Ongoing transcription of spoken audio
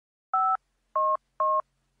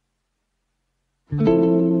You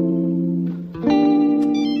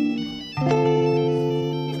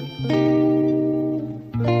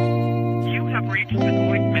have reached the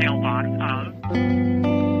voicemail box of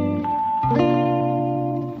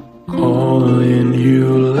calling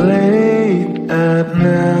you late at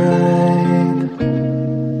night,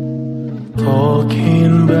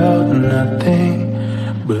 talking about nothing,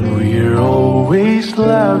 but we're always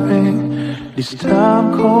laughing. This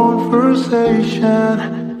time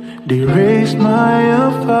conversation, they raised my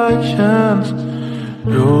affections.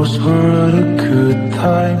 Those were the good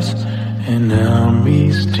times, and I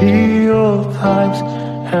miss the old times.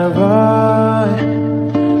 Have I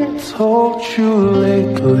told you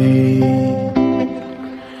lately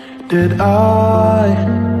that I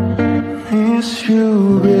miss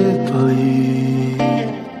you badly?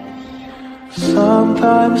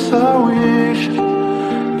 Sometimes I wish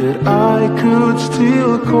that I could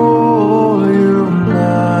still call you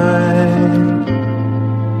mine,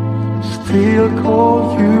 still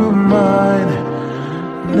call you mine.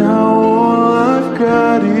 Now all I've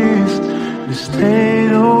got is the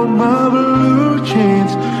stain on my blue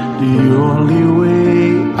jeans. The only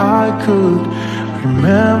way I could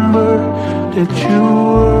remember that you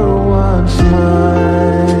were once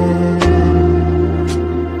mine.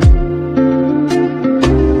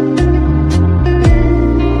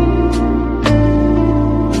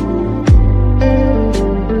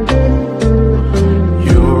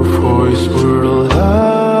 Your voice were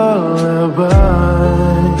lullabies.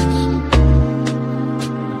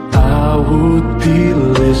 I would be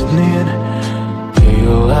listening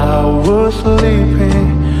till I was sleeping,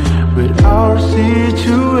 but our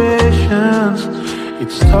situations, it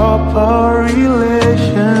stopped our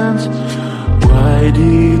relations. Why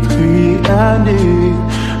did we end it?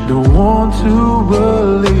 Don't want to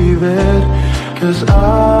believe it, 'cause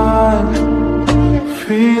I'm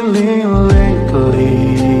feeling lately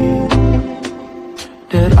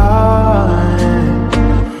that I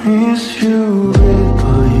miss you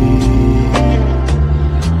badly.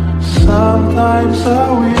 Sometimes I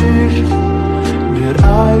wish that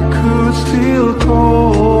I could still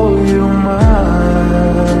call you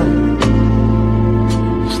mine,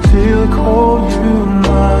 still call you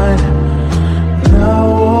mine. Now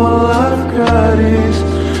all I've got is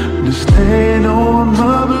the stain on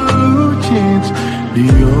my blue jeans. The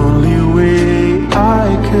only way I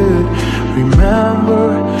could remember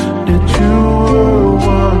that you